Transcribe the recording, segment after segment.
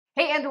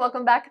Hey, and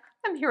welcome back.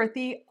 I'm here with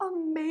the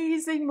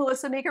amazing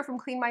Melissa Maker from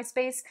Clean My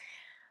Space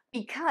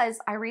because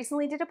I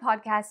recently did a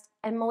podcast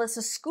and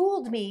Melissa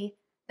schooled me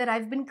that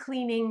I've been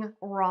cleaning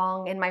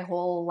wrong and my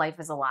whole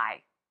life is a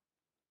lie.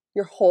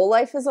 Your whole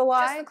life is a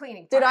lie? Just the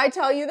cleaning part. Did I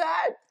tell you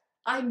that?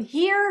 I'm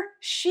here,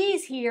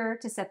 she's here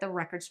to set the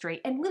record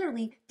straight and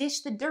literally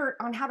dish the dirt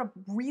on how to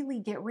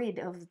really get rid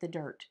of the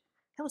dirt.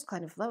 That was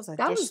good.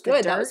 That was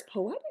good. That was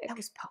poetic. That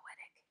was poetic.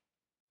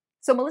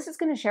 So Melissa's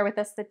going to share with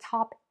us the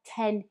top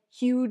 10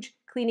 huge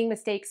cleaning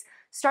mistakes,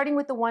 starting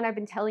with the one I've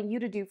been telling you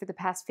to do for the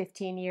past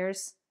 15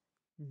 years.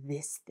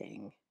 This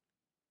thing.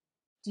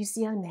 Do you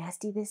see how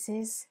nasty this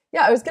is?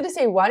 Yeah, I was going to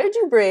say, why did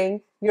you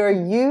bring your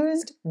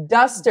used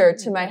duster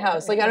to my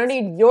house? Like, I don't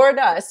need your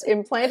dust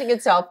implanting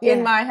itself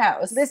in my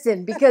house.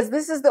 Listen, because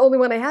this is the only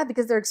one I have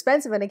because they're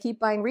expensive and I keep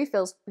buying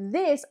refills.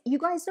 This, you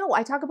guys know,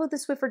 I talk about the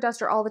Swiffer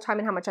duster all the time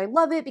and how much I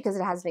love it because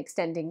it has an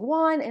extending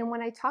one. And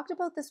when I talked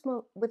about this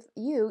with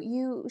you,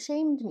 you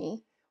shamed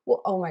me.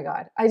 Well, oh my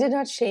God. I did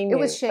not shame you. It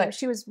was shame.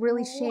 She was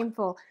really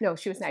shameful. No,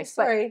 she was nice.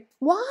 Sorry.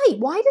 Why?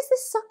 Why does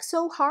this suck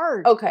so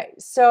hard? Okay,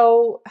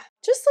 so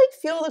just like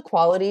feel the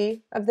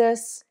quality of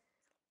this.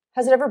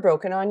 Has it ever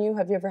broken on you?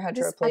 Have you ever had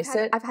to replace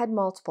it? I've had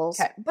multiples,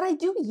 but I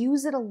do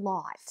use it a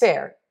lot.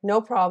 Fair.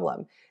 No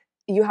problem.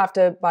 You have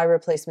to buy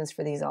replacements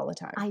for these all the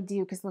time. I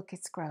do, because look,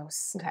 it's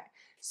gross. Okay.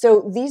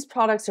 So these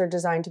products are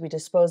designed to be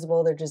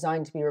disposable. They're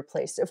designed to be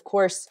replaced. Of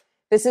course,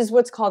 this is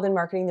what's called in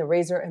marketing the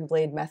razor and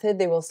blade method.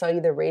 They will sell you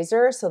the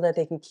razor so that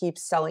they can keep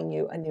selling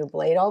you a new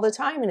blade all the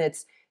time. And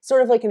it's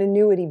sort of like an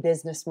annuity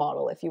business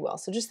model, if you will.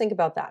 So just think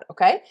about that,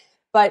 okay?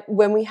 But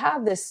when we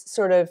have this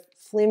sort of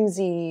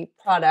flimsy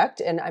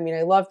product, and I mean,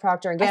 I love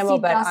Procter & Gamble,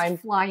 but I'm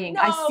flying.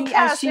 No, I see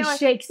Cass, as she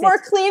shakes it. More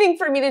cleaning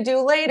for me to do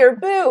later.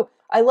 Boo!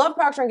 I love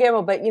Procter &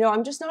 Gamble, but you know,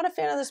 I'm just not a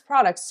fan of this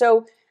product.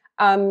 So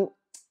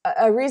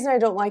a reason I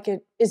don't like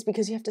it is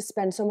because you have to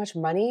spend so much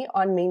money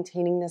on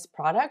maintaining this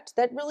product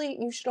that really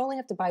you should only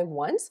have to buy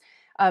once.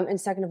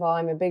 And second of all,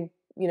 I'm a big,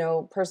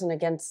 person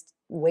against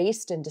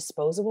waste and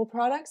disposable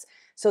products.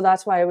 So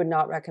that's why I would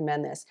not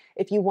recommend this.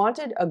 If you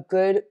wanted a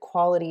good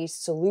quality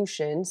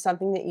solution,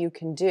 something that you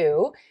can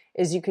do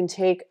is you can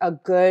take a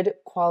good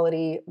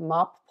quality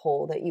mop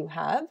pole that you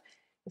have.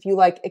 If you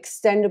like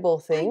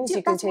extendable things,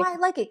 you can That's why I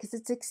like it, because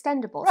it's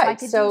extendable. Right,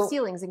 so I can do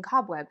ceilings and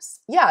cobwebs.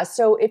 Yeah,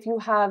 so if you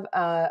have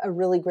a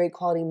really great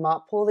quality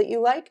mop pole that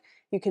you like,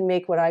 you can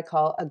make what I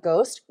call a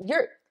ghost.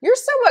 You're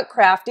somewhat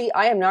crafty.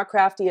 I am not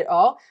crafty at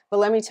all. But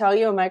let me tell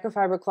you, a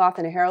microfiber cloth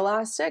and a hair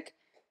elastic.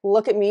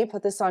 Look at me,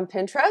 put this on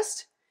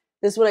Pinterest.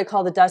 This is what I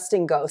call the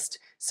dusting ghost.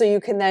 So you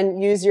can then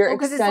use your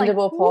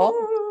extendable pole.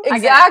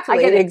 Exactly,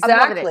 I get it.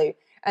 Exactly.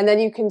 And then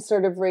you can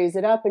sort of raise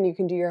it up and you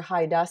can do your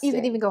high dusting. You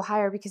can even go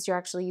higher because you're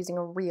actually using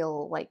a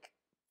real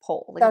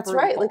pole. That's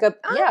right. Pole.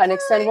 An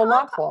extendable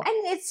mop pole. And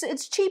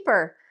it's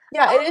cheaper.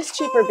 Yeah, it is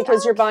cheaper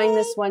because you're buying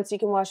this once. You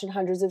can wash it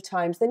hundreds of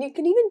times. Then you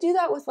can even do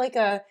that with like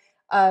a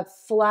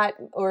flat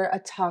or a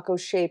taco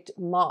shaped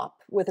mop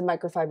with a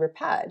microfiber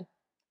pad.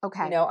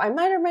 Okay. I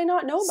might or might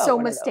not know about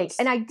one mistake. of those.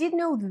 And I did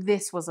know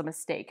this was a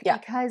mistake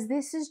because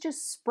this is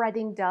just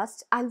spreading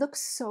dust. I look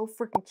so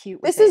freaking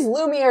cute with This is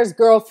Lumiere's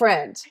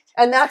girlfriend.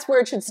 And that's where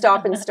it should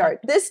stop and start.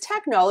 This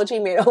technology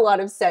made a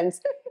lot of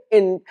sense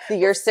in the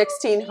year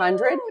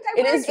 1600.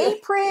 It is an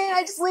apron.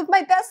 I just live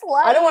my best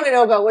life. I don't want to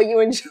know about what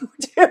you enjoy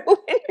doing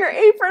in your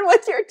apron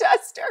with your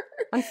duster.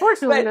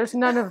 Unfortunately, there's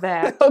none of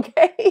that.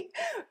 Okay.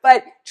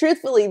 But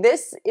truthfully,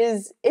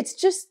 it's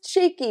just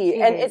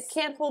shaky and it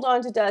can't hold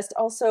on to dust.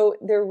 Also,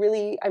 there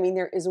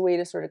is a way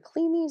to sort of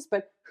clean these,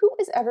 but who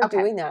is ever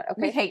doing that?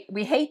 Okay.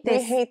 We hate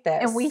this. We hate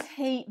this. And we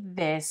hate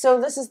this. So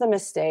this is the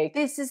mistake.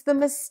 This is the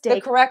mistake.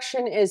 The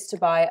correction is to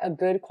buy a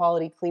good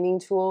quality cleaning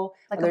tool.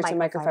 Like whether it's a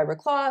microfiber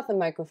cloth, a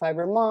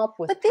microfiber mop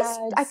with pads. This,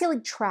 I feel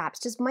like traps.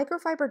 Does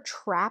microfiber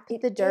trap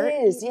the dirt?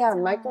 It is, yeah.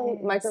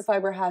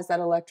 Microfiber has that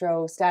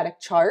electrostatic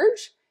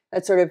charge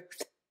that sort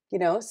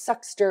of,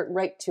 sucks dirt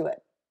right to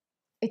it.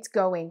 It's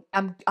going.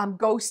 I'm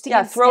ghosting.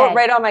 Yeah, throw it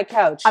right on my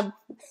couch.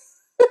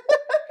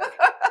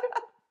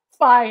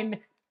 Fine.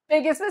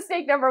 Biggest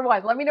mistake number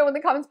 1. Let me know in the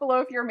comments below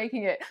if you're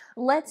making it.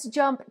 Let's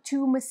jump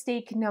to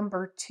mistake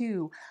number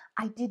 2.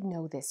 I did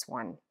know this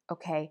one,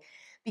 okay?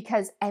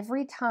 Because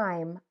every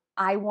time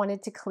I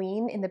wanted to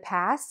clean in the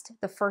past,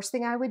 the first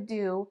thing I would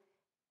do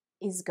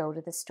is go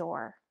to the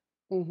store.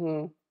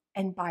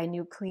 And buy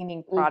new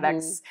cleaning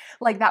products.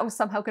 Like that was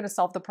somehow going to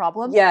solve the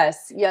problem?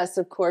 Yes,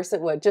 of course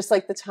it would. Just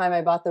like the time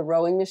I bought the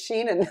rowing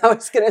machine and now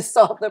it's going to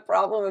solve the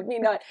problem of me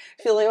not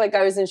feeling like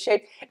I was in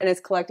shape and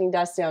it's collecting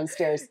dust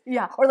downstairs.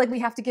 Yeah, or like we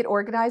have to get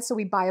organized so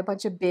we buy a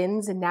bunch of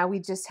bins and now we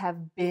just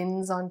have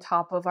bins on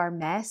top of our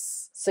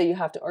mess. So you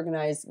have to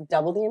organize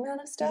double the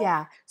amount of stuff?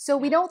 Yeah, so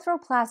we don't throw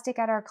plastic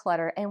at our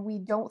clutter and we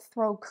don't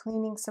throw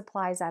cleaning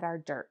supplies at our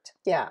dirt.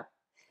 Yeah.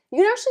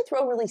 You can actually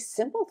throw really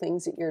simple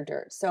things at your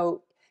dirt.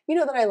 So you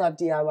know that I love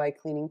DIY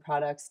cleaning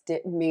products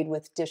made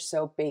with dish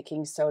soap,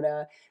 baking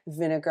soda,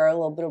 vinegar, a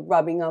little bit of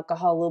rubbing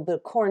alcohol, a little bit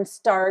of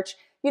cornstarch.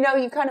 You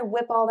kind of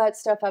whip all that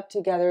stuff up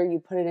together. You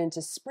put it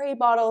into spray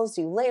bottles.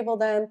 You label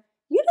them.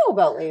 You know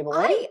about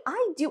labeling.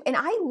 I do, and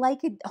I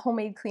like a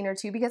homemade cleaner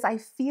too because I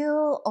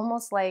feel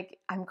almost like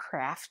I'm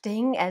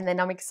crafting and then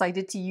I'm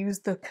excited to use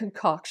the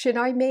concoction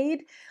I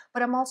made,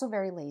 but I'm also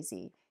very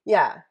lazy.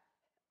 Yeah.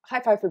 High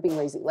five for being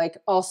lazy. Like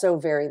also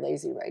very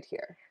lazy right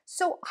here.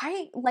 So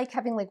I like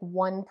having like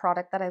one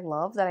product that I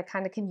love that I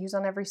kind of can use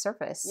on every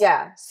surface.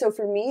 Yeah. So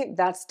for me,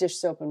 that's dish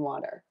soap and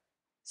water.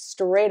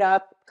 Straight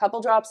up,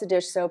 couple drops of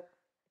dish soap.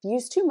 If you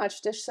use too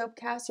much dish soap,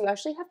 Cass, you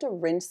actually have to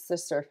rinse the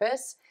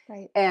surface.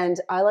 Right.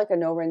 And I like a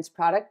no rinse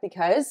product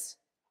because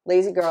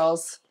lazy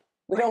girls,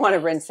 we don't want to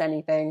rinse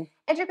anything.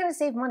 And you're going to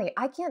save money.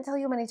 I can't tell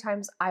you how many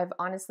times I've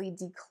honestly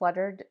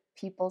decluttered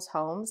people's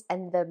homes,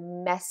 and the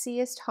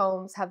messiest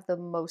homes have the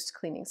most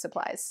cleaning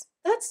supplies.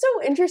 That's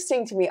so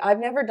interesting to me. I've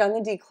never done the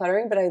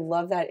decluttering, but I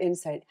love that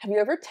insight. Have you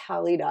ever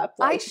tallied up?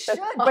 I should,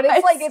 but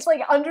it's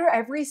like under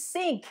every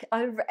sink.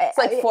 It's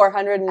like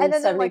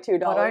 $472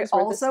 but I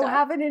also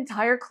have an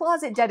entire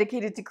closet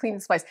dedicated to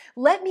cleaning supplies.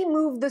 Let me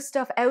move the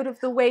stuff out of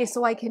the way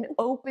so I can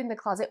open the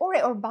closet,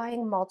 or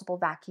buying multiple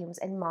vacuums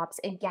and mops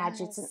and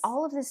gadgets and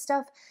all of this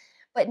stuff,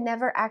 but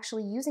never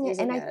actually using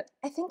it.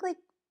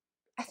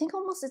 I think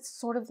almost it's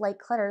sort of like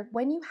clutter.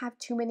 When you have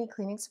too many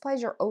cleaning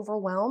supplies, you're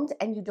overwhelmed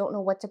and you don't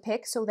know what to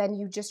pick. So then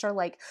you just are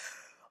like,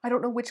 I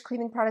don't know which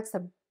cleaning product's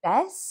the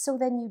best. So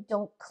then you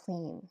don't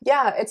clean.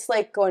 Yeah, it's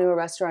like going to a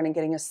restaurant and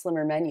getting a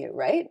slimmer menu,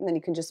 right? And then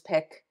you can just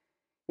pick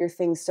your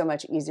things so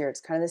much easier.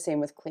 It's kind of the same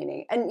with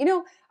cleaning. And, you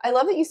know, I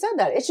love that you said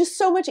that. It's just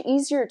so much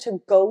easier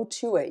to go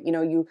to it. You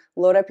know, you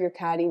load up your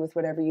caddy with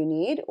whatever you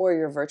need, or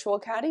your virtual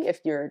caddy. If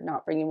you're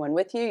not bringing one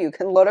with you, you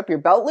can load up your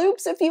belt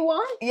loops if you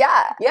want.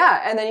 Yeah.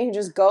 Yeah. And then you can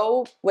just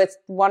go with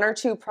one or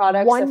two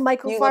products, one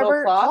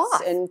microfiber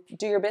cloth, and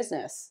do your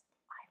business.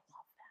 I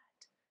love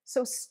that.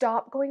 So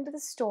stop going to the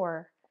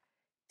store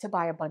to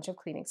buy a bunch of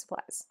cleaning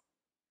supplies.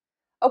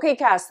 Okay,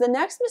 Cass, the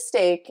next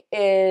mistake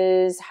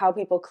is how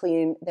people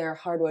clean their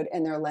hardwood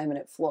and their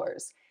laminate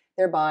floors.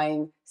 They're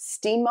buying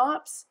steam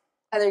mops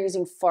and they're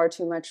using far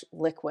too much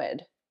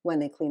liquid when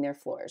they clean their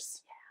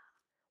floors.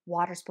 Yeah.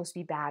 Water's supposed to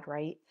be bad,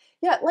 right?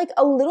 Yeah, like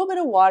a little bit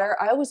of water.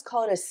 I always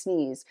call it a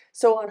sneeze.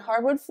 So on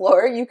hardwood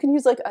floor, you can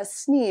use like a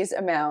sneeze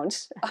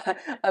amount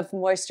of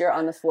moisture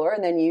on the floor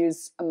and then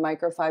use a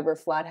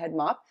microfiber flathead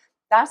mop.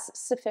 That's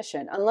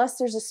sufficient. Unless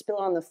there's a spill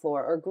on the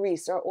floor or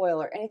grease or oil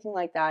or anything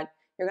like that,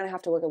 you're going to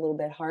have to work a little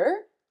bit harder,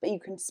 but you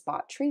can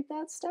spot treat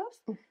that stuff.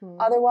 Mm-hmm.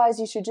 Otherwise,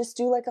 you should just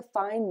do like a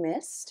fine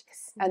mist,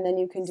 and then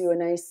you can do a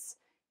nice,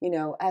 you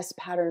know, S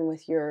pattern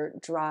with your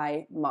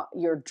dry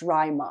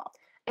mop.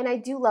 And I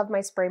do love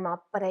my spray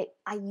mop, but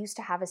I used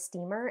to have a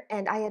steamer,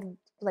 and I had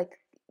like,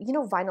 you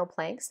know, vinyl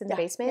planks in the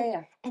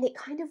basement, and it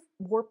kind of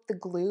warped the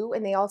glue,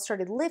 and they all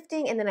started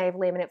lifting, and then I have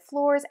laminate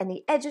floors, and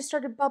the edges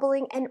started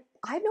bubbling, and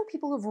I know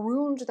people who've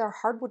ruined their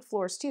hardwood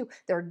floors too.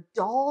 They're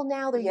dull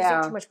now. They're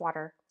using too much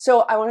water.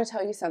 So I want to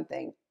tell you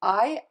something.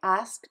 I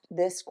asked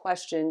this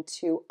question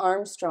to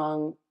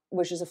Armstrong,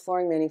 which is a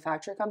flooring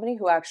manufacturer company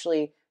who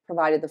actually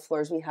provided the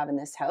floors we have in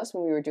this house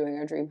when we were doing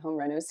our Dream Home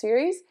Reno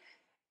series.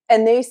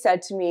 And they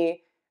said to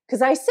me,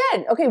 because I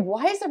said, okay,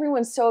 why is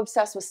everyone so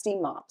obsessed with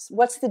steam mops?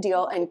 What's the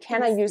deal? And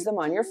can I use them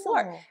on your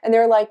floor? And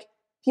they're like,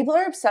 people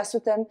are obsessed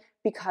with them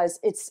because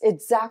it's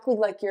exactly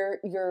like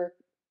your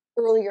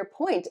earlier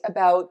point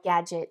about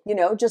gadget, you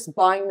know, just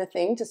buying the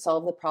thing to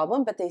solve the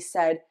problem. But they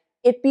said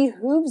it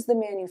behooves the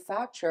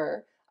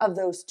manufacturer of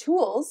those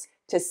tools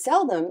to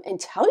sell them and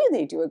tell you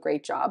they do a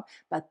great job,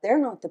 but they're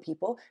not the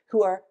people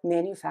who are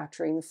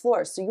manufacturing the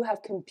floor. So you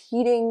have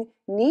competing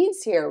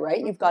needs here, right?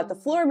 Mm-hmm. You've got the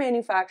floor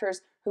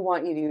manufacturers who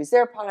want you to use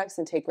their products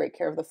and take great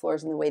care of the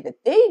floors in the way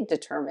that they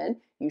determine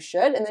you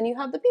should. And then you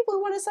have the people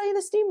who want to sell you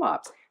the steam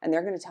mops, and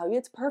they're going to tell you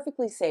it's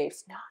perfectly safe.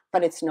 It's not.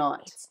 But it's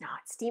not. It's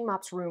not. Steam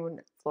mops ruin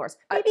floors.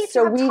 Maybe if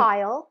you have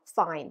tile,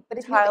 fine. But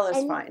if you have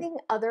anything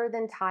other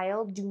than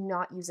tile, do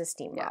not use a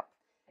steam mop.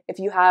 If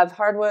you have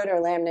hardwood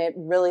or laminate,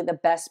 really the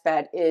best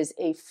bet is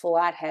a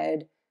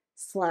flathead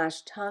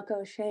 /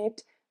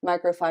 taco-shaped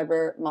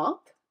microfiber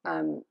mop.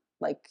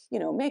 Like, you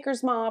know,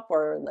 Maker's Mop,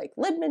 or like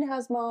Libman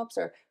has mops,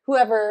 or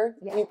whoever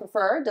you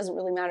prefer. Doesn't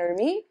really matter to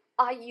me.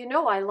 You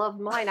know, I love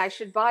mine. I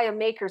should buy a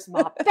Maker's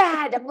Mop.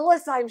 Bad,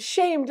 Melissa, I'm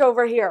shamed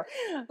over here.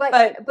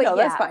 But no,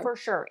 that's fine. For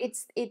sure.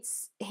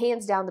 It's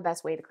hands down the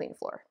best way to clean a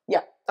floor.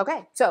 Yeah.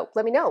 Okay, so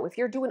let me know if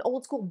you're doing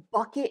old school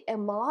bucket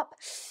and mop,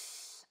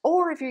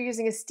 or if you're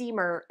using a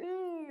steamer.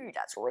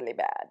 That's really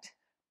bad.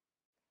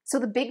 So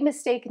the big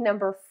mistake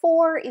number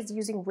 4 is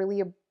using really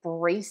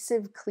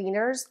abrasive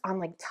cleaners on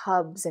like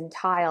tubs and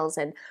tiles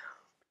and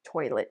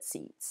toilet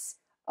seats.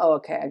 Oh,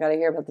 okay. I got to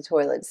hear about the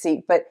toilet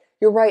seat. But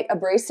you're right.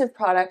 Abrasive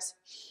products,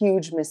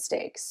 huge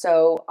mistake.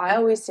 So I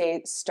always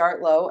say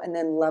start low and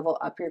then level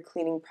up your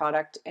cleaning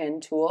product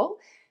and tool.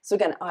 So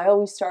again, I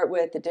always start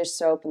with the dish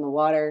soap and the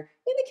water.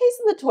 In the case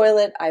of the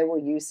toilet, I will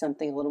use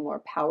something a little more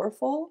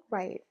powerful.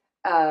 Right.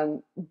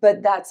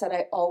 But that said,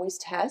 I always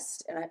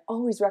test, and I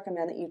always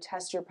recommend that you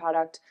test your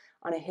product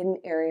on a hidden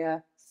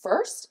area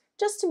first,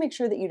 just to make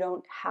sure that you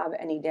don't have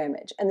any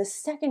damage. And the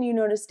second you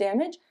notice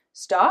damage,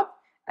 stop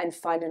and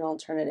find an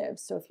alternative.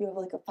 So if you have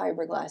like a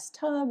fiberglass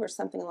tub or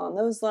something along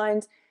those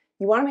lines,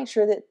 you want to make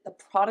sure that the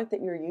product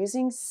that you're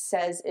using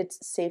says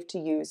it's safe to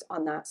use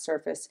on that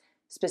surface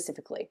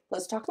specifically.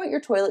 Let's talk about your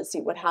toilet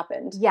seat. What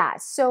happened? Yeah,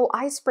 so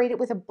I sprayed it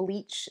with a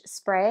bleach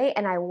spray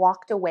and I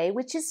walked away,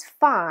 which is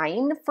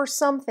fine for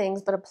some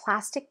things, but a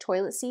plastic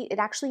toilet seat, it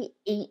actually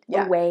ate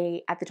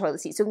away at the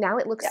toilet seat. So now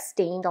it looks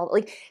stained, all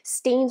like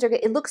stains are good.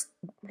 It looks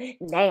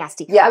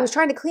nasty. Yeah. I was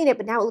trying to clean it,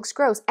 but now it looks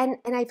gross. And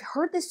I've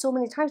heard this so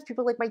many times.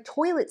 People are like, my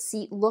toilet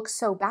seat looks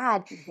so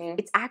bad.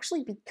 It's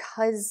actually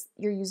because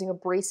you're using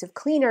abrasive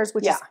cleaners,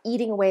 which is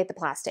eating away at the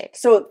plastic.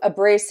 So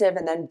abrasive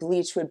and then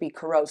bleach would be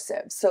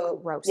corrosive. So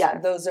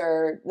corrosive. Those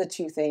are the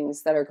two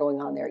things that are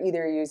going on there.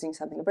 Either you're using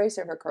something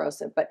abrasive or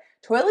corrosive. But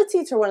toilet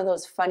seats are one of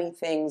those funny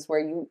things where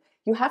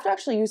you have to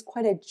actually use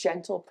quite a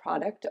gentle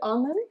product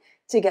on them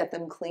to get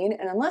them clean.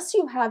 And unless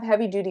you have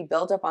heavy duty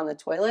buildup on the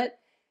toilet,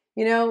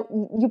 you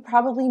know, you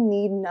probably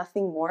need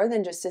nothing more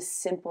than just a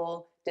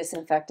simple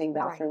disinfecting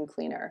bathroom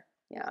cleaner.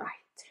 Yeah.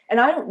 Right. And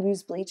I don't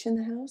use bleach in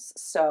the house,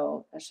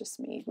 so that's just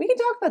me. We can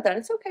talk about that.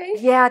 It's okay.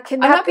 Yeah, can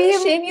that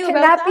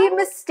be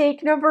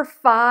mistake number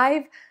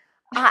 5?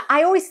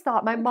 I always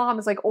thought my mom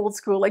is like old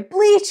school, like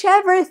bleach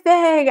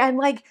everything and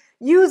like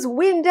use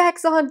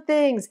Windex on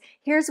things.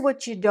 Here's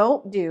what you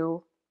don't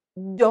do.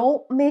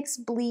 Don't mix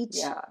bleach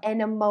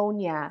and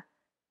ammonia.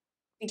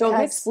 Don't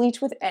mix bleach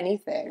with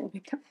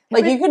anything.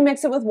 Like you can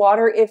mix it with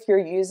water if you're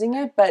using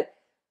it, but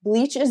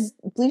bleach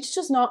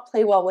does not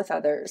play well with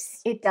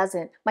others. It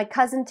doesn't. My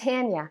cousin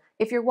Tanya,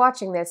 if you're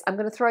watching this, I'm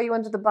going to throw you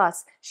under the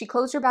bus. She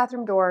closed her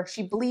bathroom door.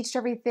 She bleached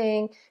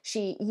everything.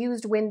 She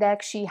used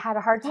Windex. She had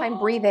a hard time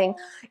breathing.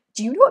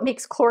 Do you know what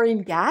makes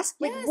chlorine gas?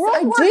 Yes,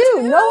 I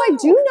do. No, I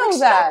do know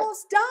that. She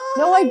almost died.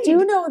 No, I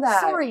do know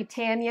that. Sorry,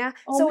 Tanya.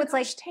 Oh so my it's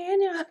gosh, like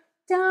Tanya.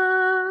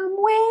 Dumb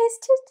ways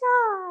to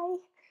die.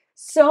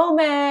 So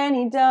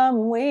many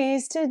dumb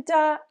ways to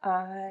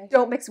die.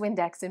 Don't mix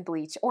Windex and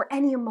bleach or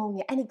any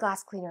ammonia, any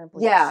glass cleaner and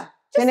bleach. Yeah,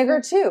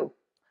 vinegar too.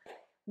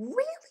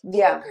 Really?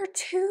 Vinegar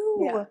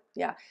too?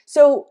 Yeah.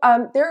 So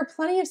there are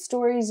plenty of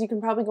stories. You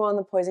can probably go on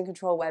the poison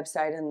control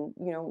website and,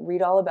 you know,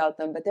 read all about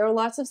them. But there are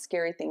lots of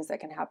scary things that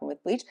can happen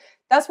with bleach.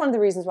 That's one of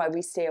the reasons why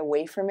we stay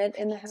away from it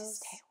in the house.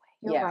 Stay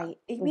away. You're right.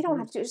 We don't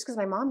have to. Just because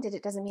my mom did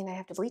it doesn't mean I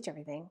have to bleach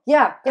everything.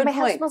 Yeah, good and my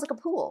point. house smells like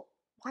a pool.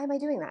 Why am I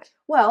doing that?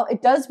 Well,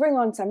 it does bring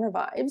on summer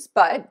vibes,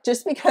 but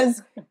just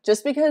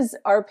because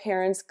our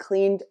parents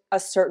cleaned a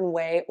certain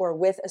way or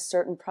with a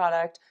certain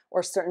product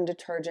or certain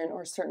detergent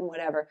or certain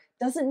whatever,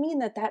 doesn't mean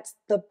that that's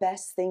the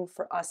best thing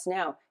for us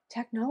now.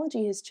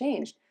 Technology has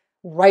changed.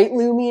 Right,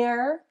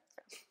 Lumiere?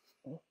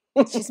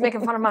 She's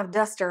making fun of my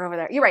duster over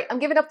there. You're right. I'm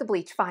giving up the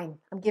bleach. Fine.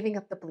 I'm giving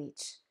up the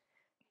bleach.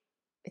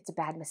 It's a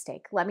bad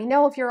mistake. Let me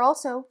know if you're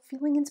also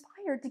feeling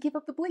inspired to give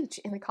up the bleach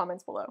in the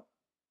comments below.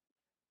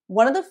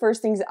 One of the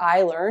first things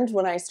I learned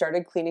when I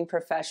started cleaning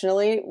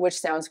professionally, which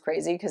sounds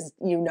crazy because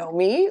you know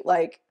me,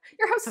 like...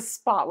 Your house is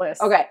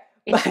spotless. Okay.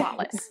 It's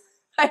spotless.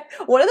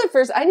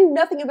 I knew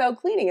nothing about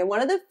cleaning. And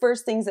one of the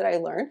first things that I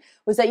learned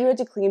was that you had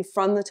to clean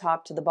from the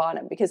top to the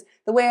bottom. Because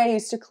the way I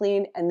used to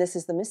clean, and this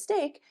is the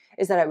mistake,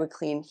 is that I would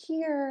clean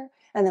here,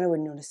 and then I would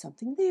notice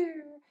something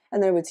there,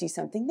 and then I would see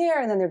something there,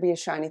 and then there'd be a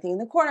shiny thing in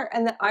the corner,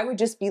 and then I would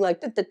just be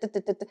like,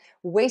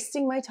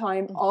 wasting my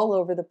time all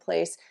over the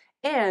place.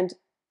 And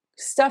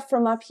stuff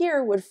from up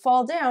here would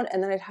fall down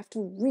and then I'd have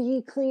to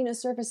re-clean a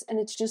surface and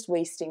it's just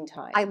wasting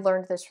time. I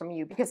learned this from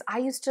you because I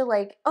used to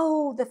like,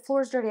 oh, the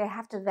floor's dirty, I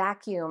have to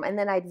vacuum. And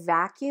then I'd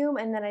vacuum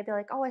and then I'd be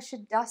like, oh, I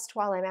should dust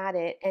while I'm at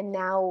it. And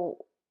now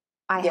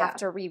I have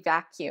to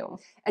re-vacuum.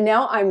 And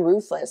now I'm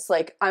ruthless.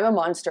 Like I'm a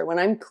monster. When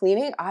I'm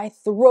cleaning, I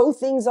throw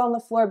things on the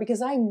floor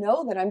because I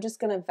know that I'm just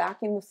going to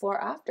vacuum the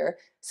floor after.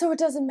 So it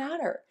doesn't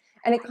matter.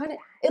 And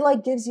it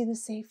like gives you the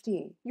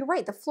safety. You're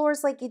right. The floor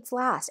is like it's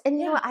last. And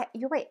you know what?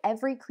 You're right.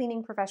 Every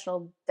cleaning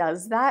professional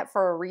does that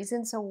for a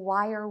reason. So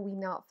why are we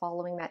not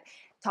following that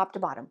top to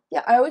bottom?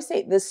 Yeah, I always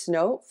say the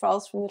snow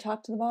falls from the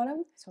top to the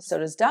bottom. So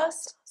does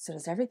dust. So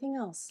does everything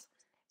else.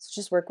 So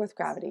just work with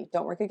gravity.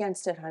 Don't work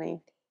against it,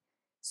 honey.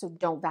 So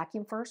don't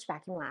vacuum first,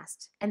 vacuum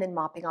last. And then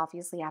mopping,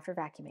 obviously, after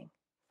vacuuming.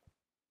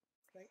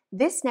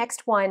 This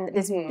next one,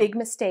 this big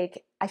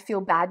mistake, I feel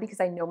bad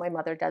because I know my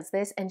mother does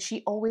this and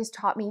she always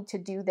taught me to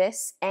do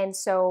this. And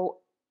so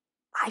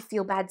I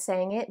feel bad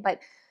saying it, but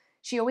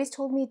she always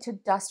told me to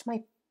dust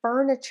my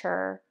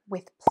furniture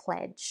with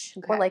Pledge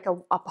or like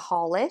a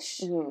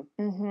polish. Okay.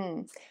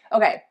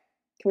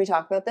 Can we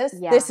talk about this?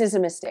 Yeah. This is a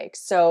mistake.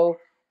 So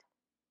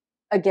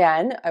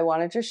again, I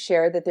want to just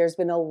share that there's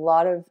been a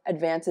lot of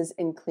advances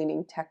in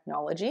cleaning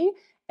technology.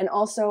 And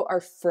also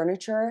our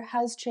furniture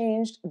has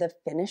changed, the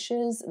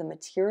finishes, the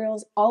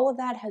materials, all of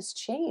that has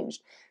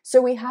changed. So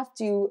we have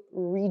to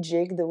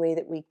rejig the way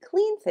that we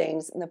clean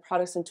things and the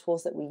products and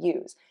tools that we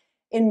use.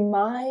 In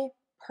my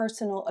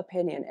personal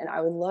opinion, and I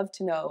would love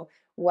to know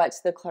what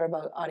the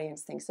Clutterbug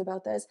audience thinks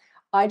about this,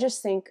 I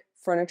just think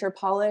furniture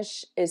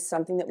polish is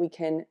something that we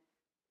can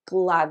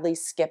gladly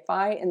skip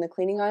by in the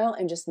cleaning aisle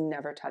and just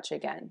never touch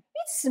again.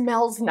 It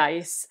smells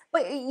nice,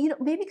 but you know,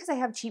 maybe because I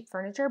have cheap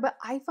furniture, but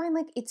I find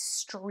like it's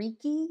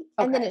streaky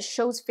and then it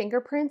shows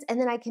fingerprints and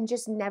then I can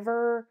just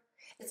never,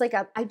 It's like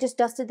I just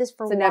dusted this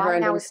for It's a a while.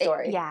 never-ending Now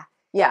story. yeah.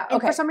 Yeah. And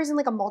Okay. for some reason,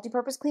 like a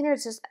multi-purpose cleaner,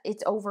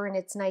 it's over and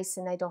it's nice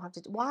and I don't have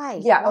to, why?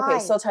 Yeah. Why?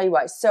 Okay. So I'll tell you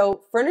why.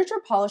 So furniture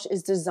polish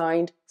is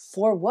designed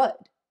for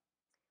wood.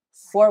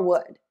 For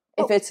wood.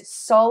 Oh. If it's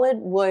solid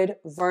wood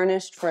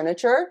varnished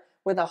furniture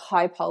with a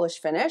high polish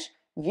finish,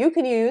 you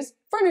can use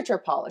furniture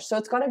polish. So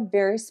it's got a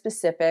very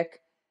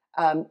specific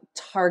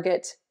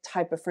target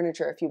type of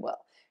furniture, if you will.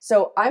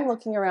 So I'm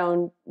looking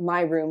around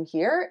my room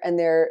here, and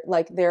there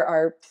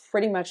are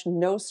pretty much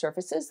no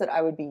surfaces that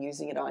I would be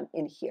using it on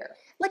in here.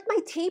 Like my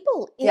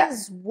table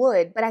is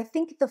wood, but I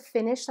think the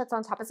finish that's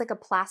on top is like a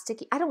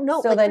plastic. I don't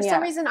know. So like then, for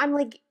some reason, I'm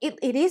like,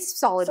 it is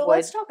solid So wood,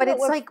 let's talk but about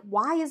it's like,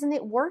 why isn't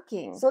it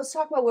working? So let's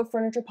talk about what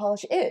furniture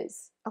polish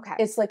is. Okay.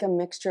 It's like a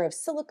mixture of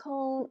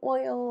silicone,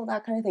 oil,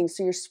 that kind of thing.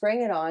 So you're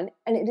spraying it on,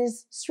 and it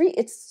is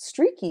it's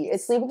streaky.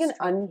 It's leaving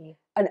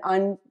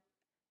an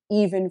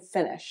uneven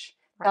finish.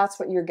 Right. That's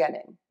what you're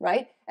getting,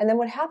 right? And then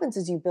what happens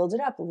is you build it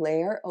up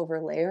layer over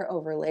layer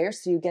over layer,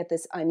 so you get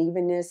this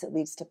unevenness. It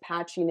leads to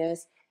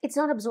patchiness. It's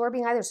not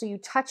absorbing either, so you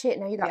touch it,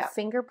 and now you got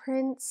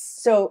fingerprints.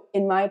 So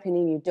in my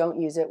opinion, you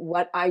don't use it.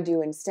 What I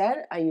do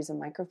instead, I use a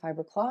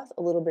microfiber cloth,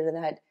 a little bit of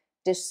that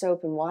dish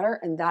soap and water,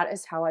 and that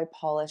is how I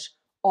polish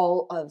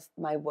all of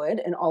my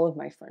wood and all of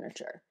my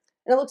furniture.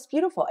 And it looks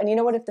beautiful. And you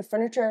know what? If the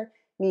furniture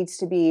needs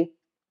to be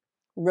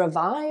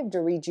revived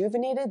or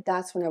rejuvenated,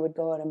 that's when I would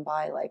go out and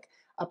buy like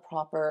a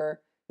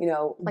proper,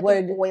 like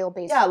wood, an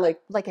oil-based,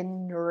 like a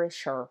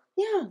nourisher.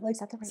 Yeah, like is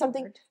that the right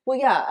something. word? Well,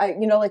 yeah,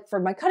 like for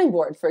my cutting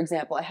board, for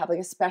example, I have like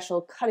a special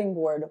cutting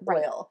board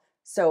oil.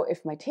 So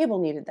if my table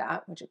needed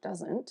that, which it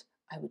doesn't,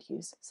 I would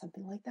use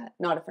something like that.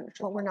 Not a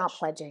furniture. But we're not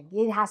pledging.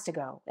 It has to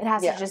go. It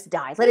has to just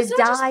die. Let it die.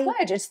 Just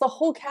pledge. It's the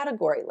whole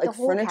category. Like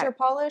furniture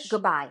polish.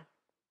 Goodbye.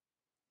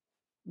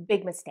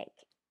 Big mistake.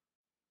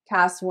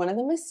 Cass, one of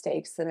the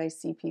mistakes that I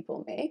see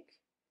people make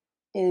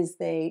is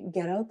they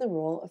get out the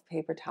roll of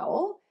paper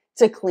towel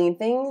to clean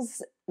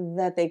things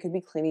that they could be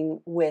cleaning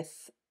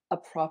with a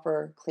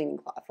proper cleaning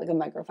cloth, like a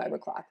microfiber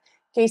cloth.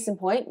 Case in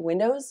point,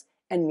 windows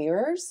and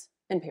mirrors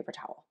and paper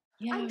towel.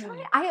 Yeah. I'm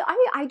trying.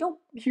 I don't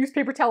use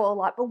paper towel a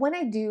lot, but when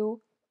I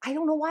do, I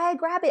don't know why I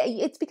grab it.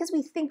 It's because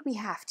we think we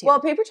have to. Well,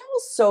 paper towel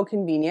is so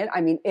convenient.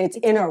 I mean, it's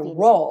in a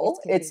roll.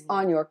 It's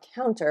on your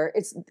counter.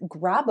 It's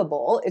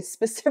grabbable. It's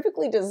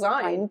specifically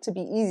designed to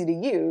be easy to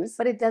use.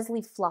 But it does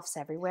leave fluffs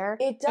everywhere.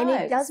 It does. And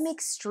it does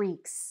make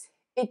streaks.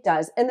 It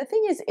does. And the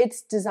thing is,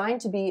 it's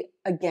designed to be,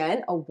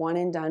 again, a one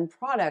and done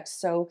product.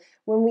 So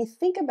when we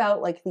think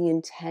about like the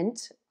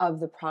intent of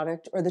the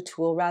product or the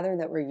tool rather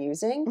that we're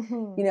using,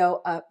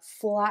 a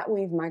flat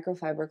weave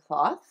microfiber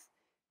cloth,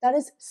 that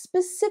is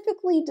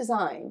specifically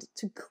designed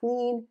to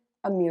clean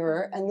a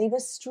mirror and leave a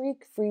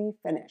streak-free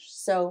finish.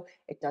 So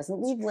it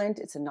doesn't leave lint.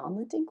 It's a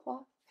non-linting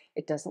cloth.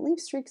 It doesn't leave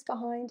streaks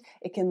behind.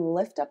 It can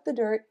lift up the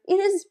dirt. It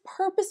is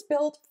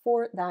purpose-built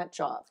for that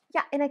job.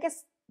 Yeah, and I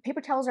guess paper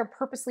towels are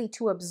purposely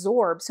to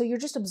absorb, so you're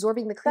just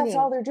absorbing the cleaning. That's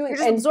all they're doing. You're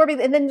just absorbing,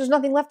 and then there's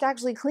nothing left to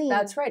actually clean.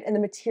 That's right. And the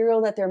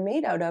material that they're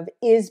made out of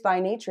is by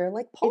nature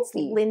like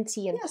pulpy. It's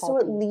linty and pulpy. So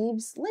it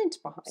leaves lint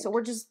behind. So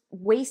we're just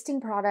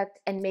wasting product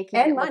and making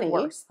it money.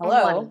 Look worse.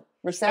 Hello. And money.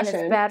 Recession.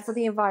 And it's bad for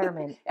the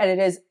environment.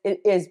 And it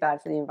is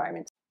bad for the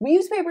environment. We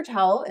use paper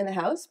towel in the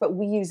house, but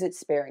we use it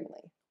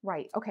sparingly.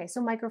 Right. Okay.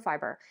 So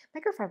microfiber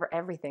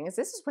everything this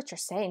is what you're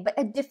saying, but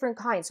a different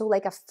kind. So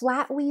like a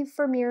flat weave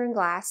for mirror and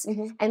glass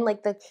and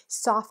like the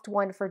soft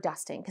one for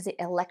dusting because it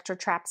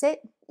electrotraps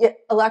it. Yeah.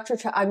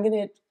 Electrotrap. I'm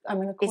going to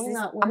coin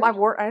that word. My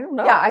word. I don't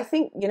know. Yeah. I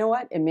think, you know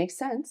what? It makes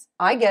sense.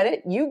 I get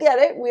it. You get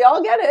it. We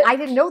all get it. I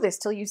didn't know this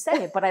till you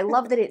said it, but I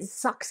love that it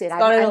sucks it. It's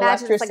got I an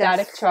imagine it's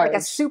electrostatic charge. Like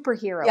a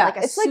superhero. Yeah. Like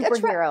a it's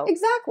superhero.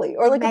 Exactly.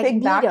 Or like a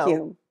big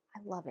vacuum. I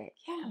love it.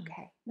 Yeah.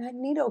 Okay.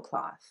 Magneto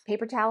cloth.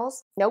 Paper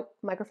towels? Nope.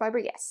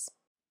 Microfiber? Yes.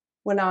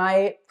 When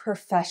I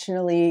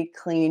professionally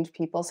cleaned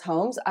people's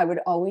homes, I would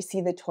always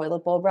see the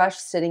toilet bowl brush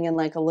sitting in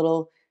like a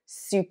little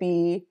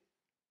soupy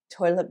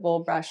toilet bowl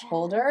brush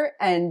holder.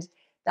 And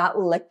that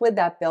liquid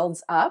that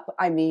builds up,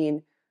 I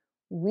mean,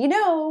 we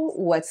know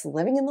what's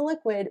living in the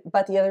liquid,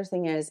 but the other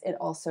thing is it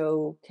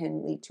also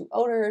can lead to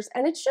odors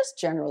and it's just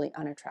generally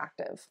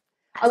unattractive.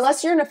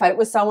 Unless you're in a fight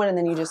with someone and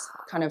then you just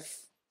kind of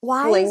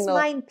Why is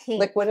mine pink?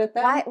 Liquid at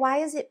them? Why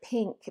is it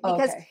pink?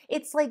 Because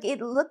it's like, it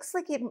looks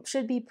like it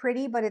should be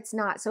pretty, but it's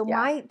not. So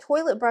my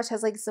toilet brush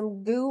has like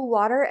some goo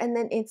water and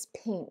then it's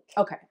pink.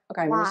 Okay.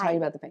 I'm going to tell you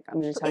about the pink. I'm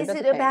going to tell you about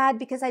the pink. Is it bad?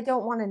 Because I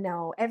don't want to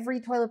know. Every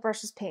toilet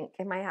brush is pink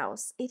in my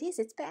house. It is.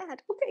 It's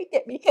bad. Okay.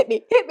 Hit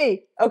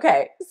me.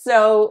 Okay.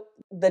 So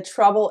the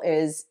trouble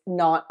is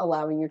not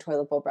allowing your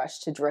toilet bowl brush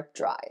to drip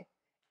dry.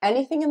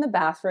 Anything in the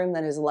bathroom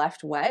that is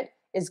left wet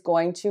is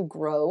going to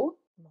grow.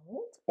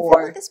 Mold? Is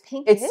that what this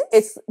pink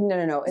is?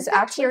 No. It's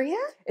bacteria?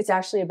 It's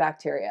actually a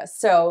bacteria.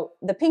 So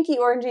the pinky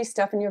orangey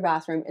stuff in your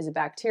bathroom is a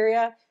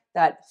bacteria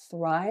that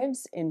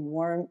thrives in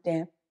warm,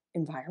 damp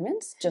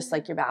environments, just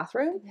like your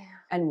bathroom. Yeah.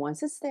 And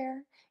once it's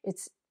there,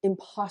 it's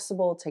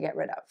impossible to get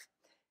rid of.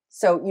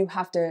 So you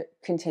have to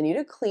continue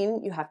to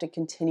clean. You have to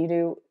continue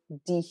to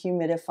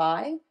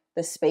dehumidify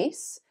the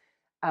space.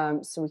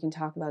 So we can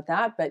talk about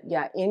that. But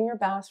yeah, in your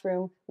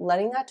bathroom,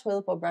 letting that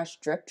toilet bowl brush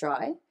drip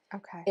dry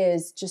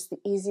is just the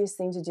easiest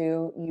thing to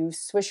do. You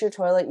swish your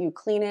toilet, you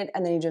clean it,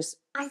 and then you just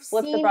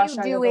flip the brush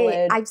under the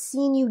lid. I've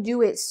seen you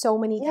do it so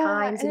many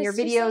times in your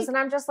videos, like, and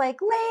I'm just like,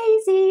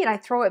 lazy, and I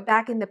throw it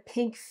back in the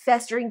pink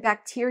festering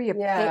bacteria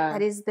pit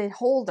that is the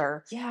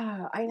holder.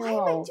 Yeah, I know. Why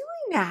am I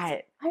doing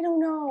that? I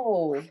don't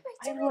know.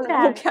 Why am I doing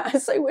that?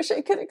 Cass, I wish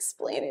I could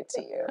explain it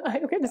to you.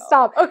 I'm going to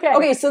stop. Okay.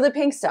 Okay, so the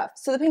pink stuff.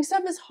 So the pink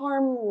stuff is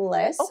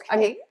harmless. Okay. I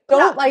mean,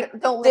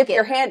 don't dip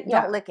your hand.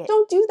 Yeah, don't lick it.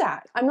 Don't do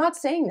that. I'm not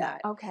saying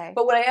that. Okay.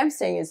 But what I am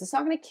saying is it's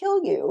not going to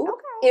kill you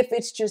if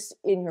it's just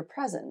in your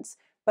presence,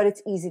 but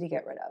it's easy to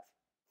get rid of.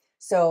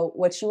 So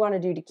what you want to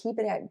do to keep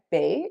it at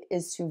bay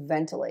is to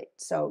ventilate.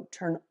 So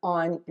turn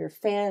on your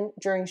fan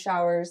during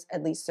showers,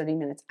 at least 30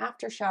 minutes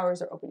after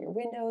showers, or open your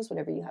windows,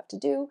 whatever you have to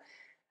do.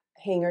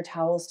 Hang your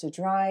towels to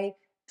dry,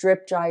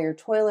 drip dry your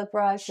toilet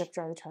brush,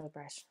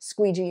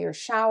 squeegee your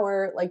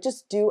shower, like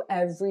just do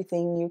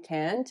everything you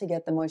can to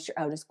get the moisture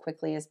out as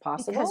quickly as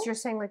possible. Because you're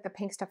saying like the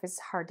pink stuff is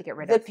hard to get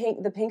rid of.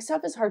 The pink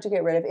stuff is hard to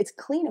get rid of. It's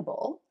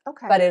cleanable,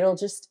 okay, but it'll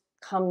just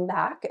come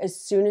back as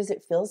soon as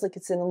it feels like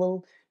it's in a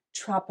little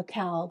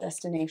tropical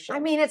destination. I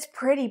mean, it's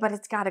pretty, but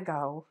it's got to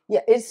go. Yeah,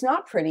 it's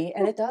not pretty,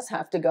 and it does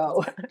have to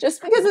go.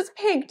 Just because it's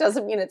pink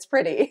doesn't mean it's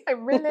pretty. I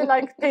really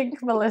like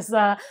pink,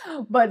 Melissa,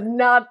 but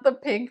not the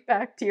pink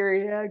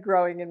bacteria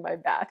growing in my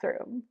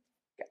bathroom.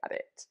 Got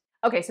it.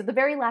 Okay, so the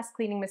very last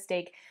cleaning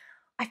mistake.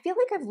 I feel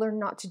like I've learned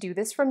not to do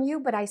this from you,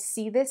 but I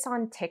see this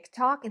on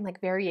TikTok and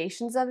like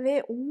variations of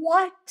it.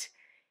 What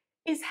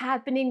is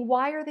happening?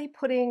 Why are they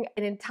putting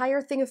an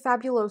entire thing of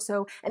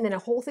Fabuloso and then a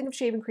whole thing of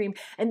shaving cream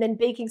and then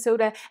baking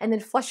soda and then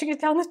flushing it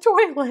down the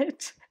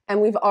toilet?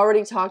 And we've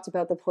already talked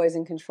about the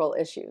poison control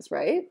issues,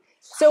 right?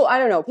 So I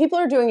don't know. People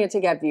are doing it to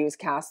get views,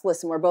 Cass.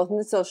 Listen, we're both in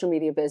the social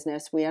media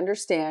business. We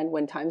understand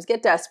when times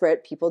get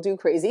desperate, people do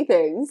crazy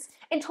things.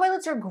 And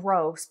toilets are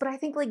gross, but I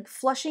think like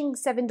flushing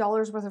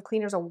 $7 worth of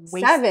cleaners a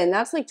waste. $7,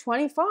 that's like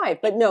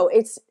 25. But no,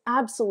 it's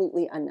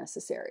absolutely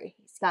unnecessary.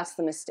 That's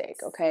the mistake,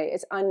 okay?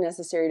 It's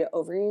unnecessary to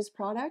overuse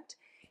product,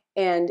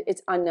 and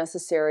it's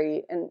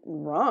unnecessary and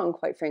wrong,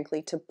 quite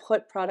frankly, to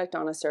put product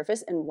on a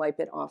surface and wipe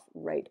it off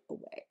right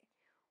away.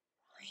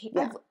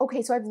 Yeah.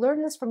 Okay, so I've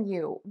learned this from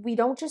you. We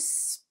don't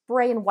just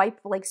spray and wipe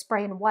like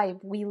spray and wipe.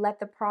 We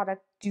let the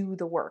product do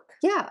the work.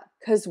 Yeah,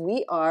 because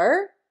we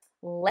are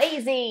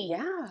lazy.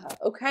 Yeah,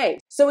 okay.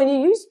 So when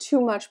you use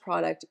too much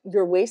product,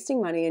 you're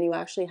wasting money and you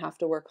actually have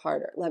to work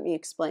harder. Let me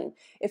explain.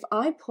 If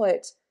I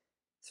put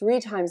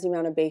 3 times the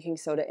amount of baking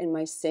soda in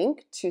my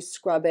sink to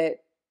scrub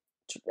it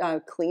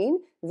clean,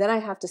 then I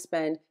have to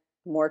spend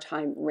more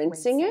time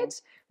rinsing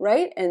it,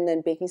 right? And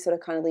then baking soda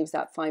kind of leaves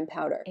that fine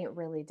powder. It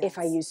really does. If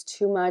I use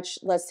too much,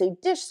 let's say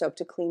dish soap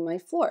to clean my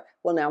floor,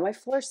 well, now my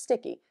floor's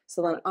sticky.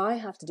 So then I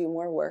have to do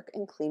more work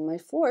and clean my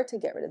floor to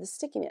get rid of the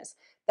stickiness.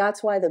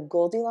 That's why the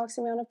Goldilocks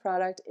amount of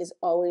product is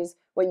always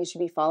what you should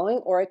be following,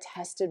 or a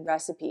tested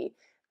recipe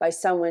by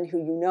someone who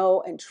you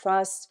know and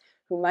trust,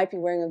 who might be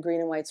wearing a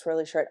green and white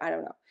swirly shirt. I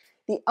don't know.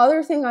 The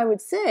other thing I would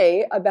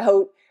say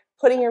about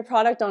putting your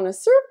product on a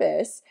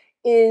surface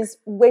is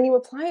when you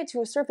apply it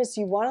to a surface,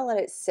 you want to let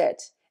it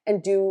sit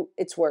and do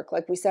its work.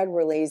 Like we said,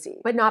 we're lazy.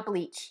 But not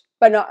bleach.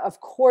 But not, of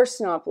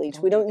course not bleach.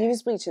 We don't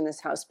use bleach in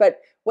this house.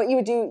 But what you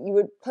would do, you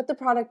would put the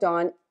product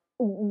on,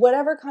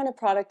 whatever kind of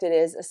product it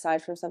is,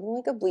 aside from something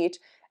like a bleach.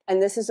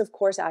 And this is, of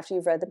course, after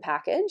you've read the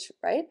package,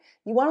 right?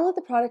 You want to let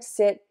the product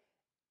sit.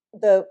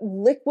 The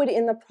liquid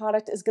in the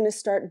product is going to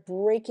start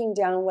breaking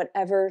down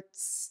whatever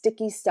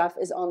sticky stuff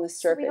is on the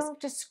surface. So we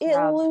don't just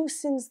scrub. It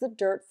loosens the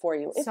dirt for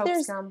you.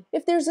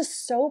 If there's a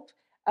soap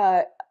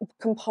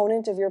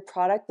component of your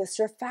product, the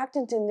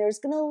surfactant in there is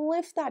going to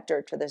lift that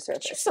dirt to the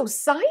surface. You're so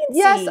sciencey.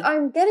 Yes,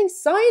 I'm getting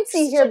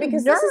sciencey here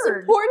because this is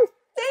important.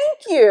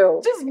 Thank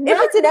you. Just if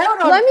it's an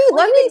let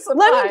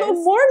me go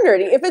more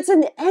nerdy. If it's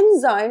an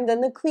enzyme,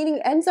 then the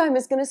cleaning enzyme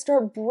is going to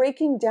start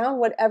breaking down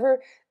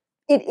whatever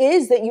it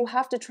is that you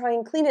have to try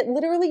and clean. It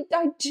literally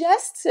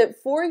digests it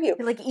for you.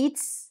 It like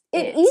eats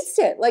it. Eats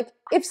it. Like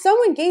if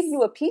someone gave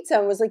you a pizza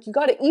and was like, you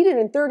got to eat it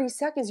in 30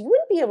 seconds, you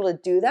wouldn't be able to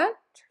do that.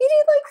 You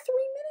need like 3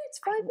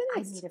 minutes, 5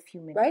 minutes. I need a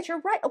few minutes. Right?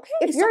 You're right. Okay.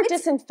 If you're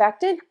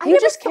disinfectant, you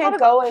just can't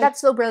go and... That's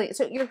so brilliant.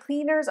 So your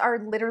cleaners are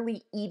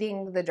literally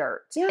eating the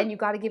dirt. Yeah. And you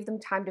got to give them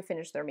time to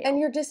finish their meal. And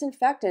your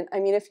disinfectant, I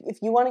mean, if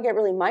you want to get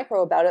really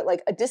micro about it,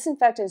 like a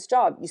disinfectant's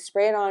job, you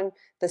spray it on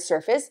the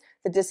surface,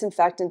 the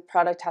disinfectant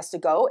product has to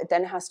go. It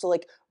then has to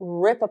like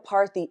rip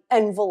apart the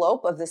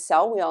envelope of the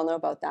cell. We all know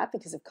about that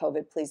because of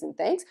COVID, please and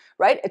thanks,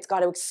 right? It's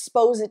got to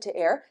expose it to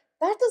air.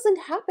 That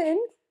doesn't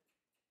happen.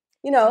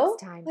 You know,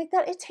 like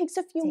that, it takes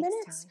a few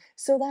minutes.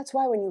 So that's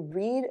why when you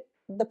read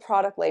the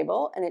product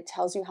label and it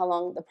tells you how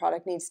long the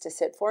product needs to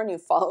sit for and you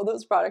follow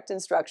those product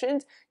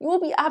instructions, you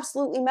will be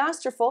absolutely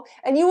masterful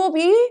and you will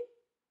be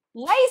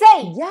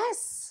lazy.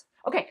 Yes.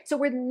 Okay, so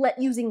we're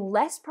using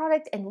less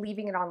product and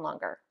leaving it on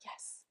longer.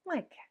 Yes.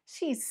 Like,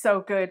 she's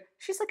so good.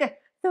 She's like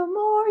the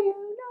more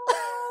you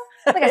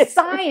know. Like a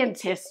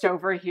scientist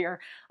over here.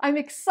 I'm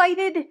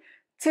excited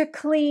to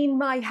clean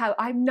my house.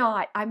 I'm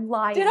not. I'm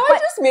lying. Did I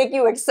just make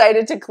you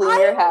excited to clean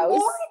your house? I'm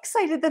more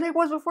excited than I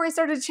was before I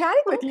started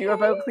chatting with you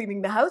about Okay.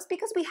 cleaning the house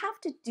because we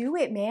have to do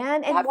it,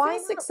 man. And That why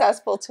feels not?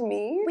 successful to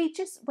me.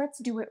 Let's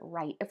do it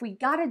right. If we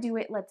gotta do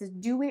it, let's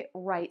do it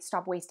right.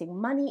 Stop wasting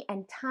money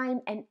and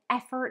time and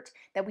effort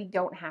that we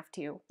don't have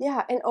to.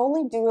 Yeah, and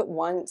only do it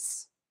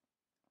once.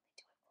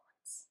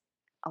 Once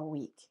a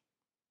week.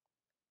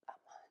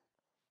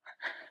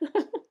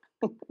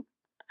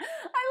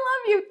 I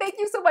love you. Thank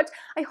you so much.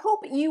 I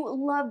hope you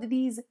loved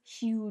these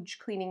huge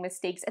cleaning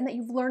mistakes and that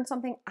you've learned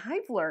something.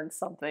 I've learned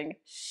something.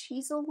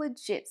 She's a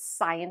legit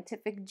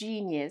scientific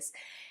genius.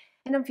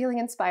 And I'm feeling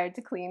inspired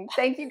to clean.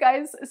 Thank you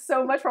guys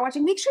so much for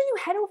watching. Make sure you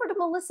head over to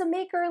Melissa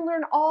Maker and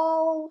learn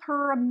all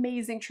her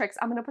amazing tricks.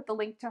 I'm gonna put the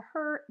link to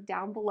her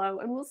down below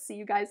and we'll see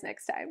you guys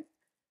next time.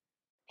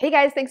 Hey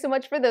guys, thanks so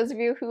much for those of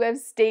you who have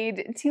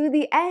stayed to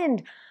the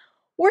end.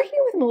 Working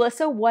with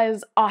Melissa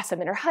was awesome,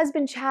 and her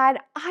husband Chad,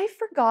 I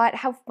forgot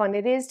how fun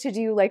it is to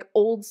do like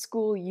old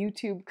school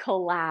YouTube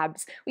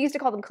collabs. We used to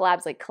call them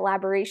collabs, like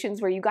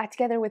collaborations, where you got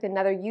together with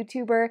another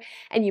YouTuber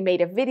and you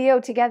made a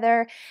video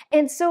together.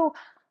 And so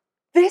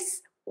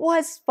this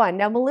was fun.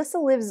 Now, Melissa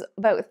lives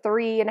about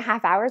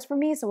 3.5 hours from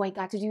me, so I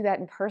got to do that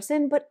in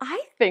person, but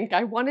I think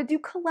I want to do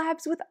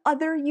collabs with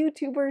other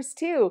YouTubers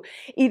too,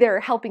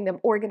 either helping them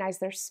organize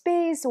their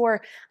space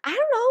or, I don't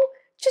know,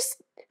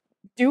 just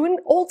do an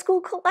old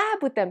school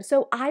collab with them.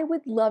 So I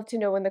would love to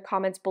know in the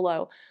comments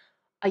below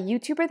a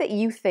YouTuber that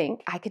you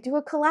think I could do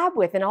a collab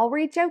with, and I'll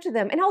reach out to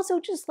them. And also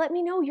just let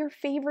me know your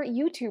favorite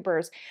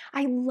YouTubers.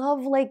 I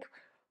love like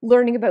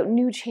learning about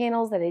new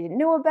channels that I didn't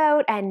know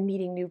about and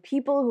meeting new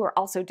people who are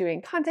also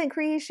doing content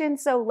creation.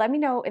 So let me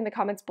know in the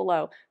comments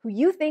below who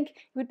you think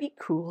would be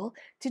cool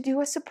to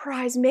do a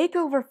surprise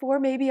makeover for,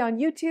 maybe on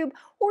YouTube,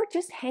 or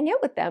just hang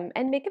out with them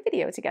and make a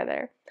video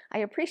together. I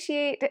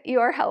appreciate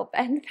your help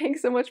and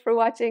thanks so much for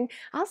watching.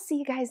 I'll see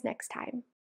you guys next time.